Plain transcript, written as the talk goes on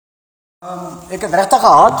Ek het regtig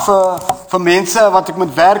gehad vir mense wat ek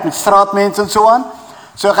moet werk met straatmense en so aan.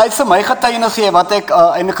 So ek het vir my getuienis gee wat ek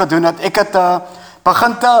eintlik gedoen het. Ek het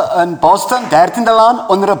begin in Boston, 13de Laan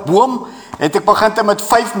onder 'n boom, het ek begin met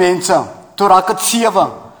 5 mense. Toe raak dit 7.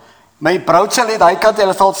 My broodjie lê daai kant,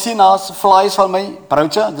 hulle sal sien daar's flies van my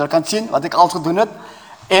broodjie. Hulle kan sien wat ek al gedoen het.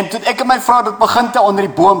 En toe ek en my vrou het begin onder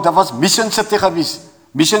die boom. Dit was Mission City gewees.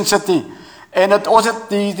 Mission City. En ons het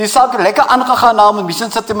die saak lekker aangegaan na met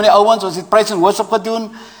Mission City met die ouens, ons het praise and worship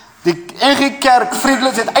gedoen. Die NG Kerk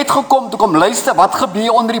Vriendelik het uitgekom toe kom luister wat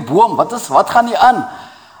gebeur onder die boom. Wat gaan nie aan?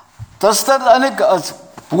 Dis dit eintlik as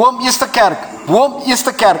boom eerste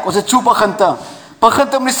kerk. Ons het so begin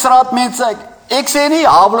met die straatmense. Ek sê nie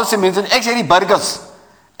Havelose mense, ek sê die burgers.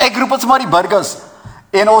 Ek roep ons maar die burgers.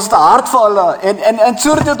 En ons het 'n hart vir hulle en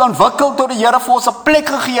so het dit ontwikkel tot die Here vir ons 'n plek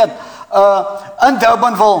gegee het in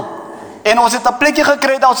Durbanville. En ons het 'n plekjie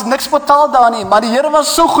gekry, daar ons het niks betaal daar nie, maar die Here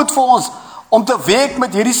was so goed vir ons om te werk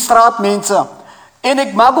met hierdie straatmense. En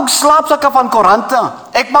ek maak ook slaapsakke van koerante.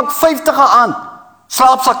 Ek maak 50 aan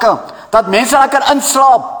slaapsakke dat mense daar kan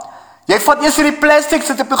inslaap. Jy vat eers hierdie plastic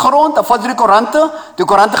sit op die grond, dan vat jy die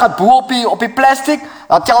koerante gaan bo op die plastic,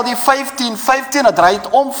 dan tel jy 15, dan draai dit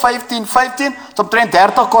om 15, so omtrent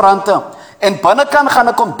 30 koerante. En binnekant gaan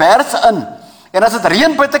 'n kombers in. En as dit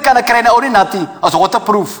reën buite kan ek kry 'n ou nie natty as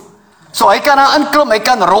waterproof. So hy kan daar inklim, hy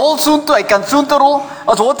kan rol soontoe, hy kan soontoe rol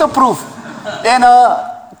as waterproof. En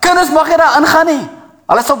kinders mag jy daar ingaan nie.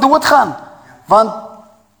 Hulle sal doodgaan want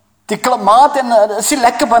die klimaat en is nie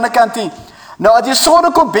lekker binnekant nie. Nou as jy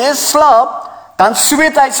sonder kombers slaap, dan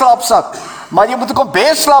sweet hy slaapsak. Maar jy moet 'n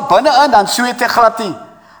kombers slaap binne-in, dan sweet hy glad nie.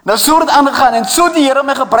 Nou so het dit aangegaan en so die Here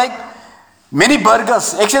my gebruik met die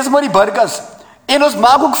burgers. Ek sê sommer die burgers. En ons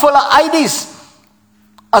maak ook vir hulle ID's.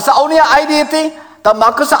 As 'n ou nie 'n ID het nie, dan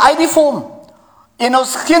maak ons 'n ID vir hom. En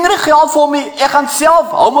ons geen geld vir hom nie. Ek gaan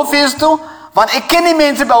self Homefees toe, want ek ken die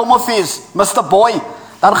mense by Homefees, Mr. Boy.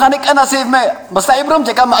 Dan gaan ek in en sê my, Mr. Abrams,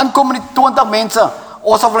 jy kan my inkom met die 20 mense.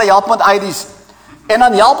 Ons sal hulle help met ID's. En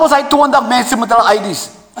dan help ons hy 20 mense met hulle ID's.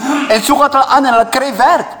 En so gaan hulle aan en hulle kry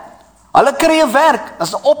werk. Hulle kry 'n werk. Dit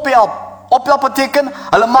is 'n ophelp. Ophelp beteken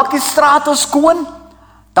hulle maak die strate skoon.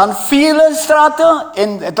 Dan vee hulle strate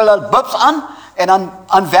en het hulle bibs aan en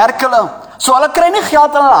dan werk hulle. So hulle kry nie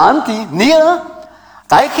geld in hulle hand nie. Nee.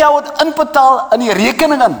 Daai geld word inbetaal in die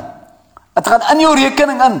rekening in. Dit gaan in jou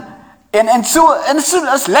rekening in. En so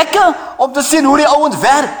is lekker om te sien hoe die ouens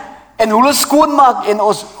werk en hoe hulle skoon maak en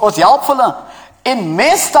ons help hulle. En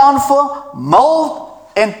mes staan vir mold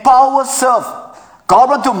and power serve. God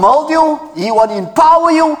want to mold you, He want to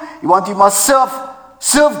empower you, you must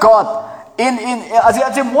serve God. En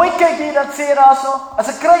as jy mooi kyk hier, dat sê daar so, as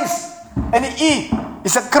 'n kruis. En die I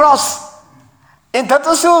is 'n kruis. En dit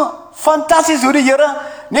is so fantasties hoe die Here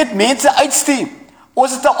net mense uitstuur.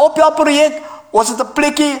 Ons het 'n ophelpprojek, ons het 'n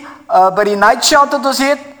plekkie by die night shelter wat ons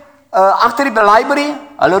het, agter die library.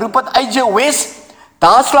 Hulle roep dit AJ West.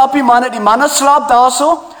 Daar slaap die manne slaap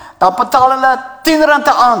daarso. Dan betaal hulle R10 'n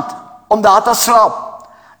aand om daar te slaap.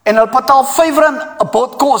 En hulle betaal R5 'n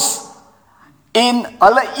bord kos. En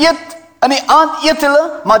hulle eet in die aand eet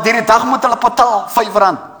hulle, maar deur die dag moet hulle betaal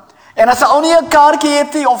R5. En as 'n ou nie 'n kaartjie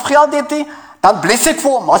het nie of geld het nie, dan bless ek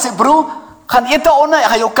vir hom. As ek broer, gaan eet onder, ek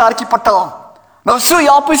gaan jou kaartjie betaal. Nou so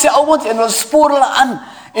help hy sy ouens en hulle spoor hulle aan.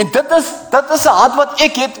 En dit is 'n hart wat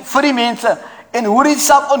ek het vir die mense en hoe die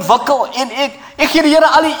saak ontwikkel en ek gee die Here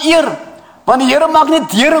al die eer. Want die Here maak net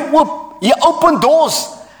deure oop. He open doors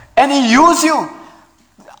and He use you.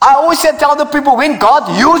 I always tell the people, when God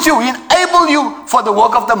use you, He enable you for the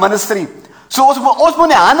work of the ministry. So ons moet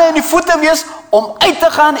die hande en die voete wees om uit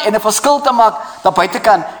te gaan en 'n verskil te maak daar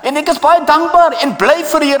buitekant. En ek is baie dankbaar en bly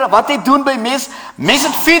vir die Here wat hy doen by Mes. Mes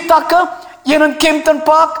het 4 takke, een in Kempton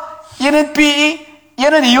Park, een in PE,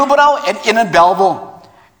 een in Hillbrow en een in Bellville.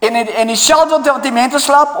 En die shelter wat die mense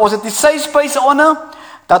slaap, ons het die safe space onder.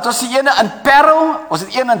 Dat ons die ene in Parow, ons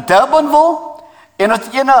het een in Durbanville en ons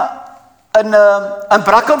het ene in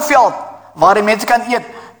Brackenfell waar die mense kan eet.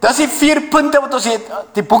 Dis die 4 punte wat ons het.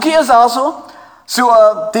 Die boekie is daarso. So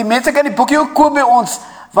die mense kan die boekie ook koop by ons,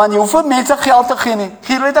 want jy hoef vir mense geld te gee nie.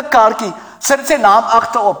 Gee hulle 'n kaartjie, sit sy naam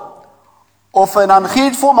agterop. Of en dan gee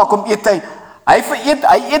dit vir hom, maar kom eet hy.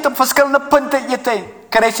 Hy eet op verskillende punte eet hy.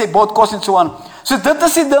 Kry sy bord kos en so aan. So dit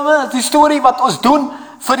is die dinge, die storie wat ons doen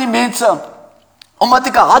vir die mense. Omdat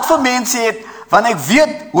ek 'n hart vir mense het, want ek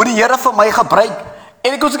weet hoe die Here vir my gebruik.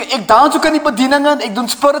 En ek dans ook in die bedieninge, ek doen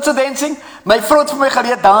spiritual dancing. My vrou het vir my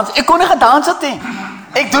geleer dans. Ek kon nie gedans het nie.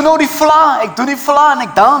 Ek doen nou die vla en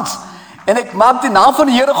ek dans. En ek maak die naam van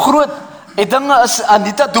die Here groot. Ek dink is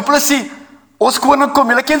Anita Du Plessis. Ons koning kom,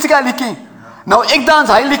 julle ken seker hy liedjie. Nou ek dans,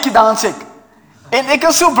 hy liedjie dans ek. En ek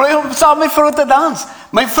is so bly om saam met my vrou te dans.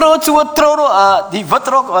 My vrou het so 'n trourok, die wit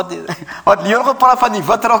rok, wat Leon gepraat van die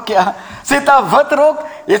wit rok, ja. Sy het 'n wit rok,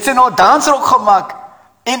 het sy nou 'n dansrok gemaak.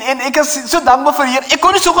 En ek is so dankbaar vir die Here. Ek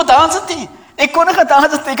kon nie so goed dans het nie. Ek kon nie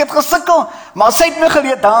gedans het, ek het gesukkel, maar sy het my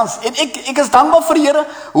geleer dans. En ek is dankbaar vir die Here,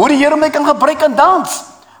 hoe die Here my kan gebruik in dans.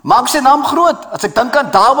 Maak sy naam groot. As ek dink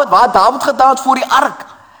aan Dawid, waar Dawid gedans voor die ark.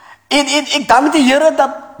 En ek dank die Here dat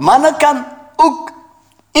manne kan ook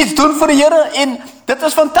iets doen vir die Here. En dit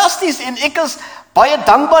is fantasties. En ek is baie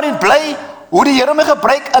dankbaar en bly hoe die Here my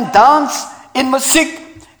gebruik in dans, en musiek,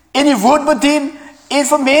 en die woord bedien, en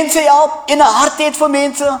vir mense help, en 'n hart het vir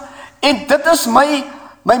mense. En dit is my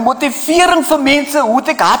motivering vir mense, hoe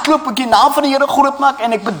ek hardloop, ek die naam van die Here groot maak,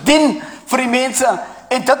 en ek bedien vir die mense.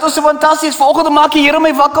 En dit is so fantasties. Vanoggend maak die Here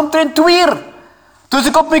my wakker omtrent 2 uur. Toe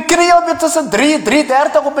ek op my knieë, weet tussen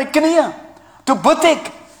 3:30 op my knieë. Toe bid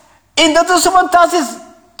ek. En dit is so fantasties.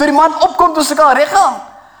 Toe die man opkom, toe ek al reg gaan.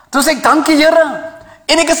 Toe sê ek dank die Here.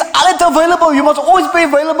 En ek is altyd available. You must always be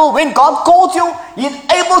available. When God calls you, He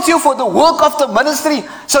enables you for the work of the ministry.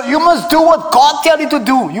 So you must do what God tells you to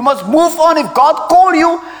do. You must move on. If God calls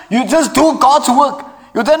you, you just do God's work.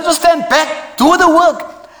 You don't just stand back. Do the work.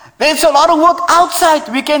 There's a lot of work outside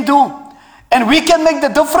we can do. And we can make the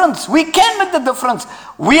difference. We can make the difference.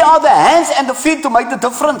 We are the hands and the feet to make the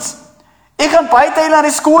difference. Ek gaan baie tyd na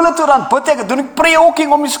die skole toe, dan bid ek. Doen ek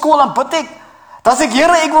pre-walking om die skool, dan bid ek. Dan sê ek,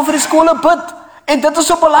 Here, ek wil vir die skole bid. En dit is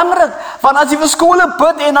so belangrik, want as jy vir skole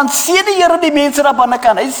bid, en dan sien die Here die mense daar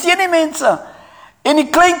binnekant, hy sien die mense, en die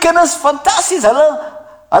klein kinders, fantasties,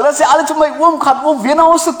 hulle sê altyd vir my, gaan oom weer na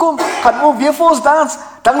ons te kom, gaan oom weer vir ons dans,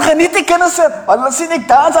 dan geniet die kinders dit, want hulle sien ek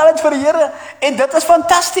dans altyd vir die Here, en dit is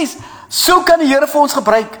fantasties, so kan die Here vir ons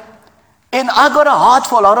gebruik, en I got a heart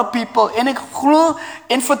for a lot of people, en ek glo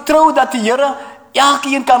en vertrou dat die Here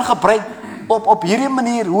elkeen kan gebruik, op hierdie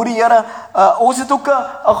manier, hoe die Here, ons het ook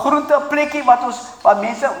 'n groente plekkie wat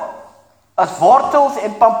mense as wortels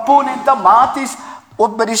en pampoen en tomaties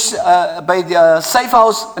op by die safe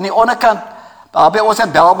house in die onderkant, daar by ons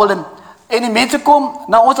in Belbel, en die mense kom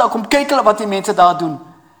na ons, kom kyk hulle wat die mense daar doen.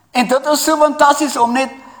 En dit is so fantasties om net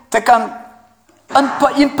te kan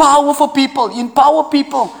empower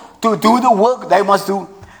people to do the work they must do.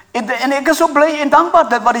 En ek is so bly en dankbaar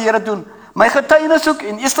dit wat die Here doen. My getuienis ook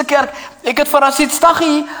in Eerste Kerk, ek het vir Rashid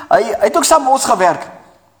Staggie, hy het ook saam met ons gewerk.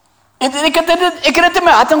 En ek het dit in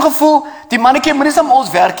my hart gevoel, die mannetjie moet nie saam met ons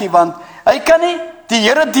werk nie, want hy kan nie die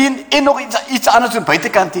Here dien en nog iets anders doen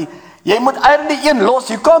buitekant nie. Jy moet eintlik een los.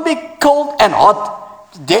 You can't be cold and hot.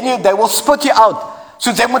 Then they will spit you out.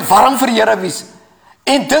 So jy moet warm vir die Here wees.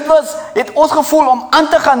 En dit het ons gevoel om aan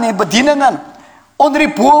te gaan in bedieningen onder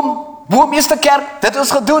die boom Eerste Kerk, dit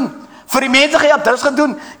is gedoen. Vir die mense gehad, dit is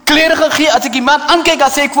gedoen. Klere gegee, as ek die man aankyk, dan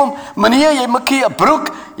sê ek vir hom, meneer, jy moet 'n broek,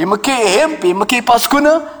 jy moet 'n hemp, jy moet 'n paar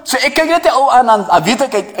skoene. So ek kyk net die ou aan, dan weet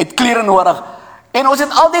ek, hy het klere nodig. En ons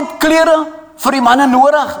het altyd klere vir die manne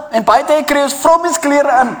nodig. En baie tyd kry ons vrouens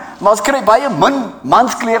klere in, maar ons kry baie min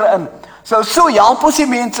mans klere in. So help ons die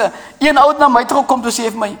mense. Een ou het na my toe gekom, toe sê hy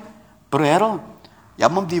vir my, Bro Harold, jy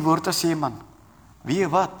moet die woord te sê, man. Weet jy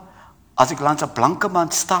wat? As ek langs 'n blanke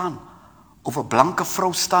man staan, of 'n blanke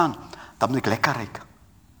vrou staan, dan moet ek lekker ryk.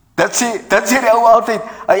 Dit sê die ou altyd.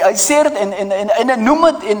 Hy sê dit en hy noem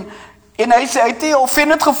dit en hy sê hy het nie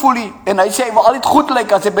offended gevoel nie. En hy sê hy wil altyd goed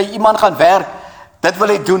lyk as hy by iemand gaan werk. Dit wil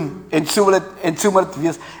hy doen en so moet dit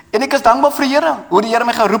wees. En ek is dankbaar vir die Here, hoe die Here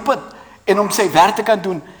my geroep het en om sy werk te kan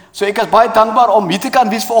doen. So ek is baie dankbaar om hier te kan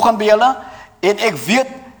wees vanoggend by julle en ek weet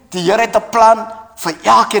die Here het 'n plan vir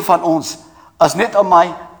elkeen van ons. As net om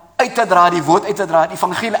my uit te dra, die woord uit te dra, die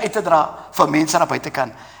evangelie uit te dra vir mense daar buite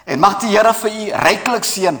kan. En mag die Here vir u ryklik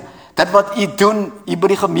seën dit wat u doen hier by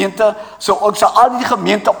die gemeente, so ons sal al die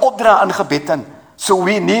gemeente opdra in gebed in. So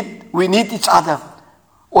we need each other.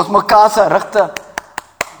 Ons mekaar se rigte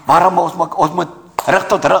waarom ons moet rig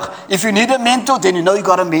tot rig. If you need a mentor, then you know you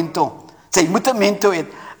got a mentor. Jy moet 'n mentor hê.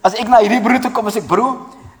 As ek na hierdie broer toe kom, as ek broer,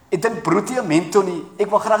 ek dink broer het 'n mentor nie. Ek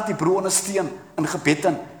wil graag die broer ondersteun in gebed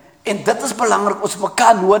in. En dit is belangrik, ons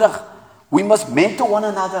mekaar nodig. We must mentor one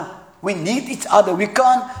another. We need each other. We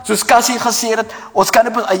can't, soos Cassie gesê het, ons kan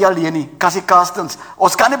nie op ons eie alleen nie. Cassie Castens,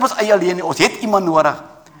 ons kan nie op ons eie alleen nie. Ons het iemand nodig.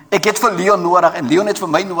 Ek het vir Leon nodig en Leon het vir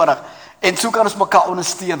my nodig. En so kan ons mekaar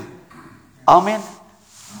ondersteun. Amen.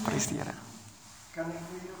 Prys die Here. Kan ek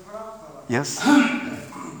vir jou vra? Yes.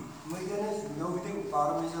 My kennis, nou weet ek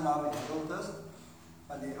waarom is sy naam Harold is?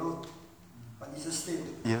 Want die is 'n stem.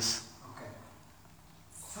 Yes. Okay.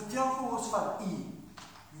 Vertel vir ons van u.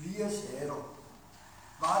 Wie is Harold?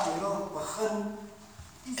 Waar Harold begin?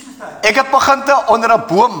 Iets is dit? Ek het begin te onder 'n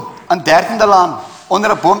boom in 13de Laan.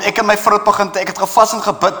 Onder 'n boom, ek en my vrou het begin te, ek het gevas en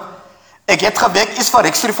gebid. Ek het gewerk iets vir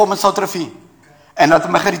Rexreform in South-Rivier. En dat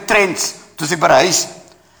my die trends, toe ek by die huis.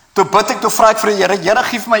 Toe bid ek, toe vra ek vir die Here, Here,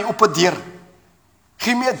 gee vir my op 'n deur.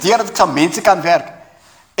 Gee my 'n deur dat ek saam mense kan werk.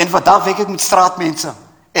 En vandag werk ek met straatmense.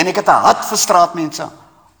 En ek het 'n hart vir straatmense.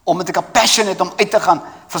 Omdat ek 'n passion het om uit te gaan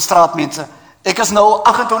vir straatmense. Ek is nou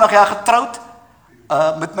 28 jaar getroud.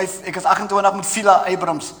 Ek is 28 met Vila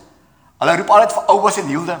Abrams. Hulle roep altyd vir ouers en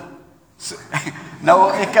hielde. So,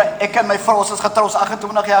 nou, ek en my vrou, ons is getroud, ons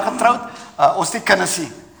 28 jaar getroud. Ons die kinders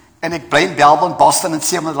nie. En ek bly in Melbourne, Boston en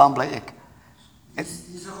Seemanland bly ek. Dis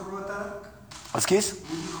 'n groot kerk. Wat skies? Hoe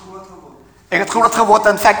jy groot geword? Ek het groot geword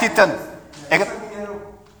in Factoryton. Ek het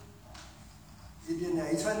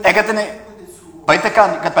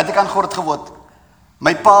buitekant groot geword.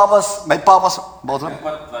 My pa was Muslim.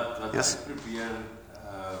 Wat Yes. ek probeer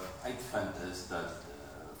uitvind is dat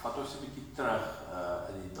vat ons 'n bietjie terug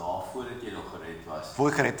in die dae voordat jy nog gered was. Voor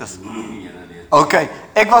ek gered is. Hoe die Here leer. Okay,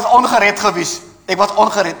 ek was ongered gewees.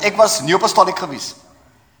 Ek was neopastoliek gewees.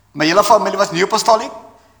 My hele familie was neopastoliek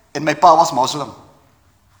en my pa was Muslim.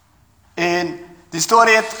 En die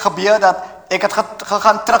storie het gebeur dat ek het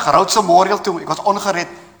gegaan terug Rhodes Memorial toe. Ek was ongered.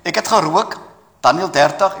 Ek het gerook, Daniel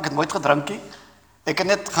 30, ek het nooit gedrink nie. Ek het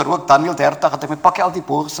net gerook Daniel 30, het ek met pakkie altyd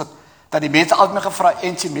bo gesit. Dat die mense altyd my gevra,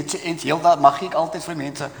 eens heel dat mag ek altyd vir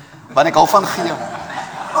mense, want ek hou van gee.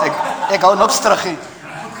 Ek hou niks terug nie.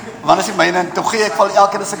 Want as ek myne, toe gee ek vir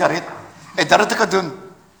elke 'n sigaret. En dit het ek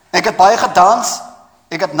gedoen. Ek het baie gedans,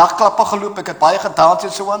 ek het nagklappe geloop, ek het baie gedans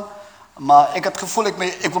en so aan, maar ek het gevoel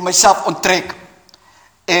ek wil myself onttrek.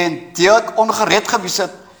 En toe ek ongered gewees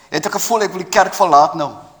het ek gevoel ek wil die kerk verlaat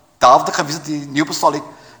nou. Daar het ek gewees het die neopastoliek.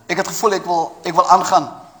 Ek het gevoel ek wil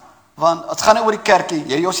aangaan. Want het gaan nie oor die kerkie,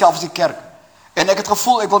 jy jouself is die kerk. En ek het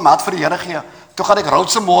gevoel ek wil maat vir die Here gee. Toe gaan ek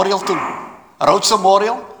Rhodes Memorial toe. Rhodes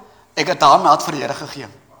Memorial, ek het daar maat vir die Here gegee.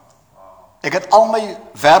 Ek het al my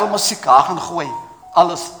wêreldmusiek daar gaan gooi,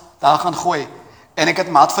 alles daar gaan gooi. En ek het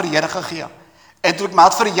maat vir die Here gegee. En toe ek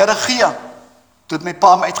maat vir die Here gee, toe het my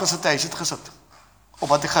pa my uitgesit, hy het gesit.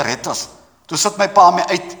 Omdat ek gered was. Toe sit my pa my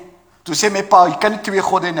uit. Toe sê my pa, jy kan nie twee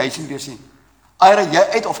gode in huis wees nie. Either jy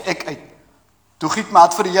uit of ek uit. Toe giet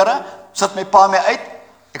maat vir die Here, sit my pa my uit.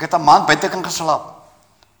 Ek het 'n maand buitekant geslaap.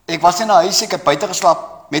 Ek was nie na huis, ek het buite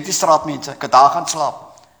geslaap met die straatmense. Ek het daar gaan slaap.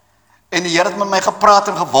 En die Here het met my gepraat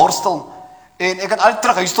en geworstel. En ek het altyd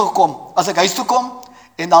terug huis toe gekom. As ek huis toe kom,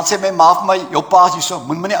 en dan sê my ma vir my, jou pa is hier so,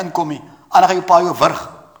 moet my nie inkom nie. Anders gaan jou pa jou wurg.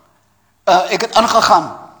 Ek het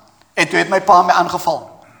ingegaan. En toe het my pa my aangeval.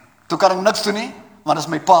 Toe kan ek niks doen nie, want dit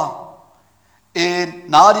is my pa. En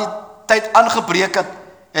na die tyd aangebreek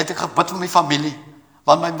het ek gebid vir my familie.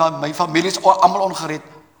 Want my familie is almal ongered.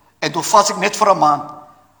 En toe vas ek net vir 'n maand.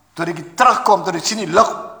 Toe ek terugkom, toe ek sien die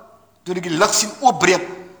lig sien oopbreek,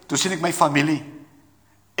 toe sien ek my familie.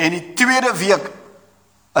 En die tweede week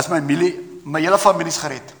is my hele familie is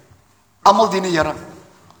gered. Almal dien die Here.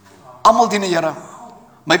 Almal dien die Here.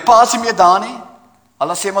 My pa is nie meer daar nie.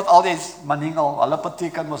 Hulle sê met al die maningel, hulle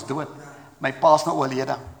beteken was dood. My pa is nou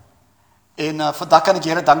oorlede. En vandag kan ek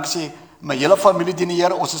Here dankie sê, my hele familie dien die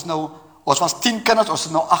Here. Ons was 10 kinders, ons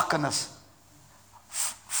is nou 8 kinders.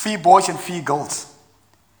 4 boys en 4 girls.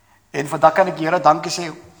 En vandag kan ek Here dankie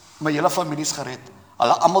sê, my hele familie is gered.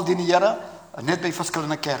 Hulle almal dien die Here, net by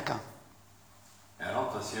verskillende kerke.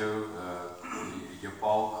 Harold, was jou pa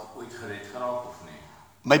ooit gered geraak of nie?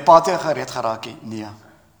 My pa het nie gered geraak nie. Nee.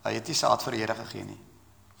 Hy het nie sy hart vir die Here gegee nie.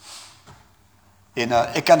 En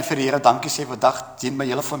ek kan vir die Here dankie sê, vandag dien my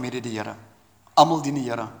hele familie die Here. Almal dien die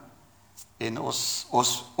Here. En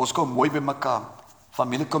ons kom mooi by mekaar.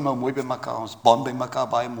 Familie kom nou mooi by mekaar. Ons bond by mekaar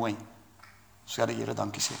baie mooi. So ja, die Here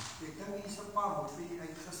dankie sê. Ek dink hier is 'n paar wat vir u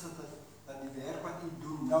uitgesit het dat die werk wat u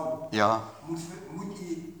doen nou, Ja, moet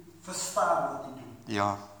u verstaan wat u doen.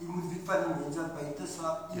 ja, U moet weet van die mense wat buite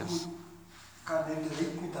slaap. U Yes. moet kan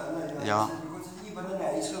relate met hulle. Ja. Because as jy binne 'n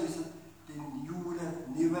huis gewees het, then you would have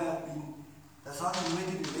never been. That's how you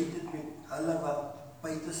really related met hulle wat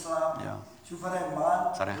buite slaap. Ja. So vir 'n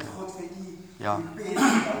maand, Sorry. het God vir u Ja.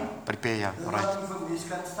 prepare. prepare, ja, Dis right. wat u vir mense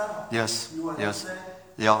kan staan. Yes, You yes. understand?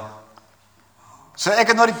 Ja. So ek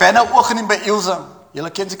het nou die banner oorgeneem by Ilse.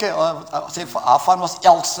 Julle ken seker, sy afaan was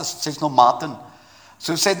Els, sy's nou Martin.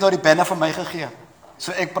 So sy het nou die banner vir my gegee.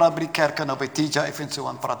 So ek praat by die kerke nou by TJF en so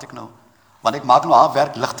aan praat ek nou. Want ek maak nou haar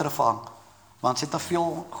werk ligter vir haar. Want sy het te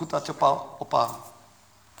veel goed wat op haar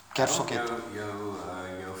kerfstok het. Jou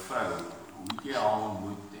vrou, hoe het jy haar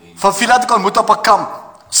ontmoet? Van Vila het ek ontmoet op 'n kamp,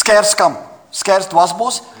 Skers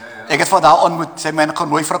Dwarsbos. Ek het vir haar ontmoet. Sy het my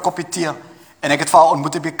genooi vir 'n koppie tee en ek het vir haar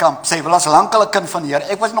ontmoet op die kamp. Sy was lankal 'n kind van die Here.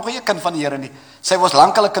 Ek was nog nie 'n kind van die Here nie. Sy was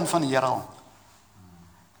lankal 'n kind van die Here al.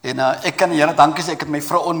 En ek kan die Here dankie sê, ek het my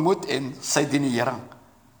vrou ontmoet en sy dien die Here.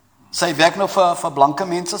 Sy werk nou vir blanke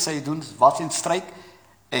mense, sy doen was en stryk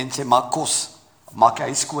en sy maak kos, maak die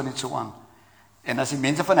huis skoon en so aan. En as die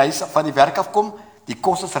mense van die werk afkom, die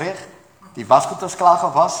kos is reg, die wasgoed is klaar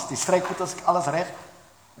gewas, die strykgoed is alles reg.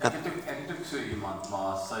 Ek het ook so iemand,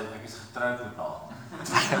 maar ek is getroud met haar.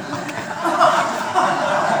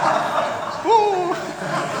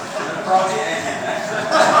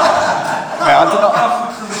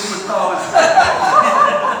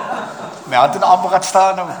 My hand in amper gaat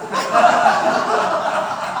staan nou.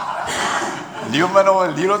 Leo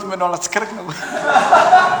het my nou laat skrik nou.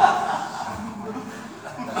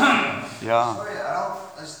 Ja. Sorry, Harold,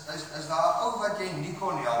 is daar 'n ou wat jy nie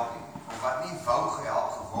kon help nie, of wat nie wou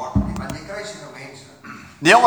gehelp geword nie, want jy kry seker